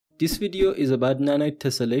This video is about Nanite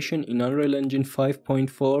tessellation in Unreal Engine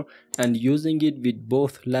 5.4 and using it with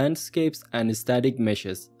both landscapes and static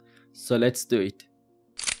meshes. So let's do it.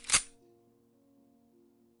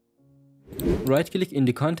 Right click in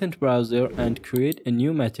the content browser and create a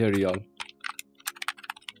new material.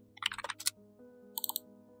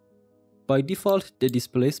 By default, the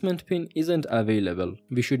displacement pin isn't available.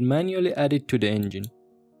 We should manually add it to the engine.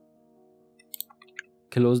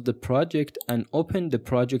 Close the project and open the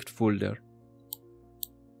project folder.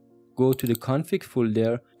 Go to the config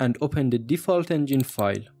folder and open the default engine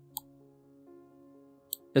file.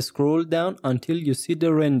 Scroll down until you see the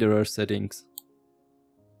renderer settings.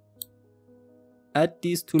 Add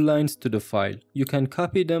these two lines to the file. You can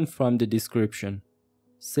copy them from the description.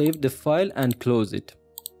 Save the file and close it.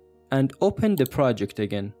 And open the project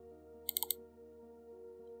again.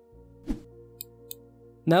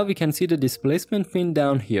 Now we can see the displacement pin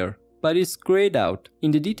down here, but it's grayed out.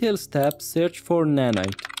 In the details tab, search for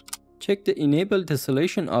Nanite. Check the enable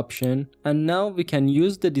tessellation option and now we can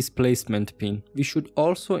use the displacement pin. We should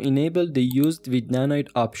also enable the used with Nanite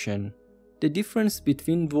option. The difference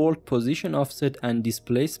between world position offset and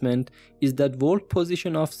displacement is that world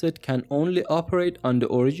position offset can only operate on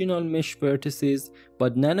the original mesh vertices,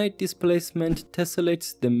 but Nanite displacement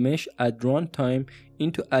tessellates the mesh at runtime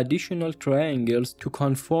into additional triangles to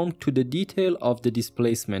conform to the detail of the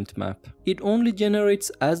displacement map. It only generates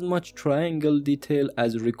as much triangle detail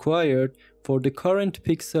as required for the current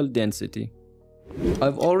pixel density.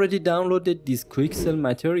 I've already downloaded these Quixel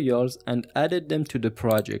materials and added them to the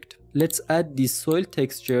project. Let's add these soil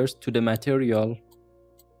textures to the material.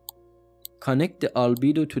 Connect the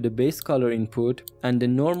albedo to the base color input and the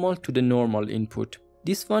normal to the normal input.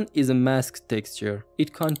 This one is a mask texture.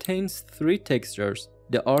 It contains 3 textures.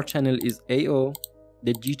 The R channel is AO,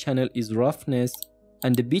 the G channel is roughness,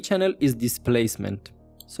 and the B channel is displacement.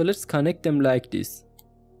 So let's connect them like this.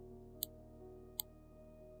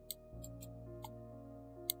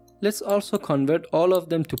 Let's also convert all of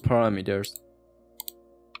them to parameters.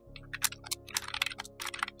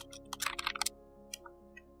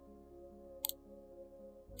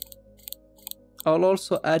 I'll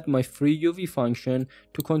also add my free UV function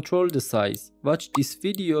to control the size. Watch this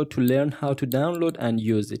video to learn how to download and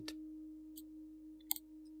use it.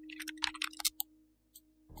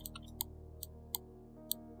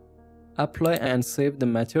 Apply and save the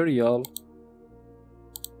material.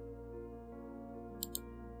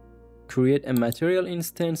 Create a material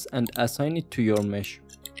instance and assign it to your mesh.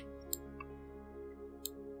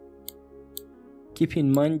 Keep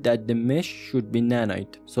in mind that the mesh should be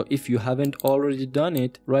Nanite, so if you haven't already done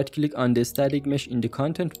it, right click on the static mesh in the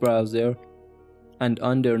content browser and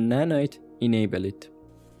under Nanite, enable it.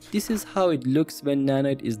 This is how it looks when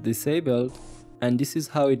Nanite is disabled and this is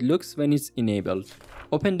how it looks when it's enabled.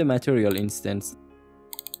 Open the material instance.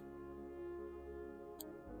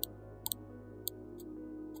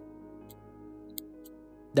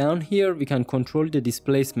 Down here we can control the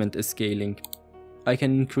displacement scaling. I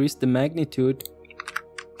can increase the magnitude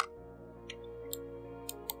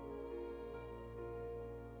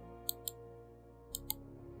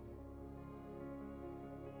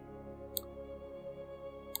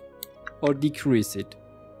or decrease it.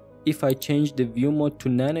 If I change the view mode to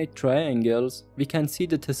Nanite triangles, we can see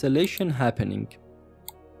the tessellation happening.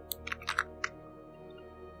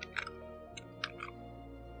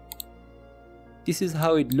 This is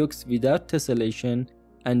how it looks without tessellation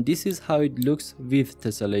and this is how it looks with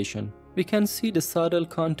tessellation. We can see the subtle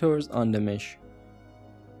contours on the mesh.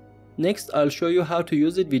 Next, I'll show you how to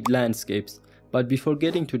use it with landscapes, but before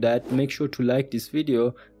getting to that, make sure to like this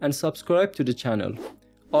video and subscribe to the channel.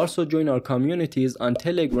 Also join our communities on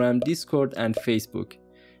Telegram, Discord and Facebook.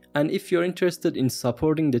 And if you're interested in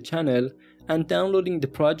supporting the channel and downloading the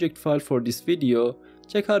project file for this video,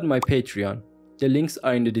 check out my Patreon. The links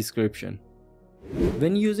are in the description.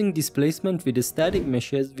 When using displacement with the static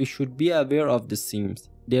meshes, we should be aware of the seams.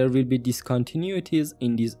 There will be discontinuities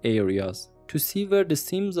in these areas. To see where the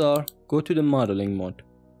seams are, go to the modeling mode.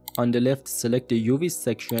 On the left, select the UV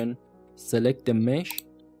section, select the mesh,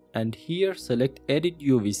 and here select edit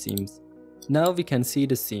UV seams. Now we can see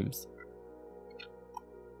the seams.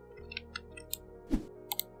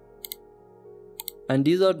 And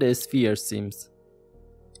these are the sphere seams.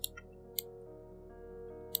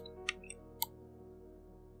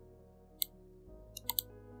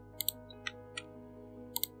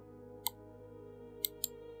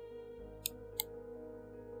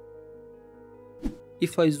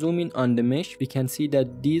 If I zoom in on the mesh, we can see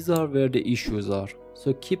that these are where the issues are.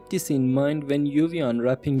 So keep this in mind when UV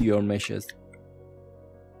unwrapping your meshes.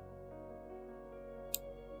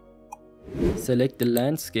 Select the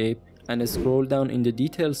landscape and scroll down in the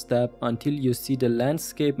Details tab until you see the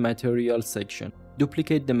Landscape Material section.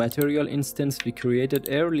 Duplicate the material instance we created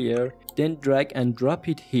earlier, then drag and drop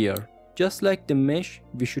it here. Just like the mesh,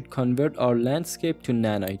 we should convert our landscape to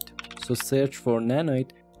Nanite. So search for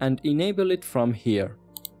Nanite and enable it from here.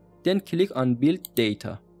 Then click on Build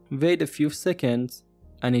Data. Wait a few seconds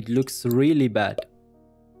and it looks really bad.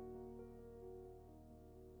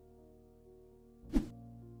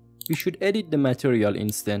 We should edit the material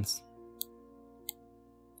instance.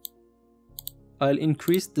 I'll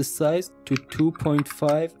increase the size to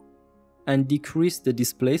 2.5 and decrease the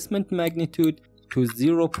displacement magnitude to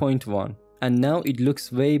 0.1, and now it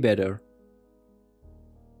looks way better.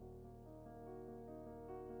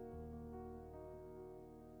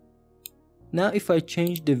 Now if I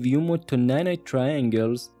change the view mode to Nanite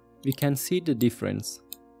triangles, we can see the difference.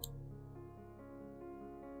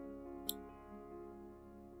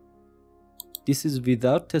 This is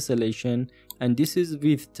without tessellation and this is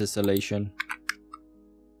with tessellation.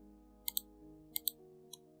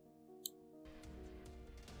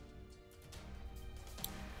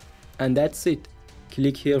 And that's it.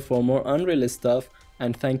 Click here for more Unreal stuff,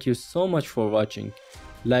 and thank you so much for watching.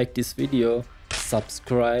 Like this video,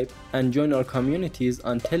 subscribe and join our communities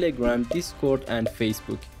on Telegram, Discord and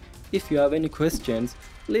Facebook. If you have any questions,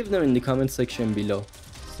 leave them in the comment section below.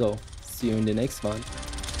 So, see you in the next one.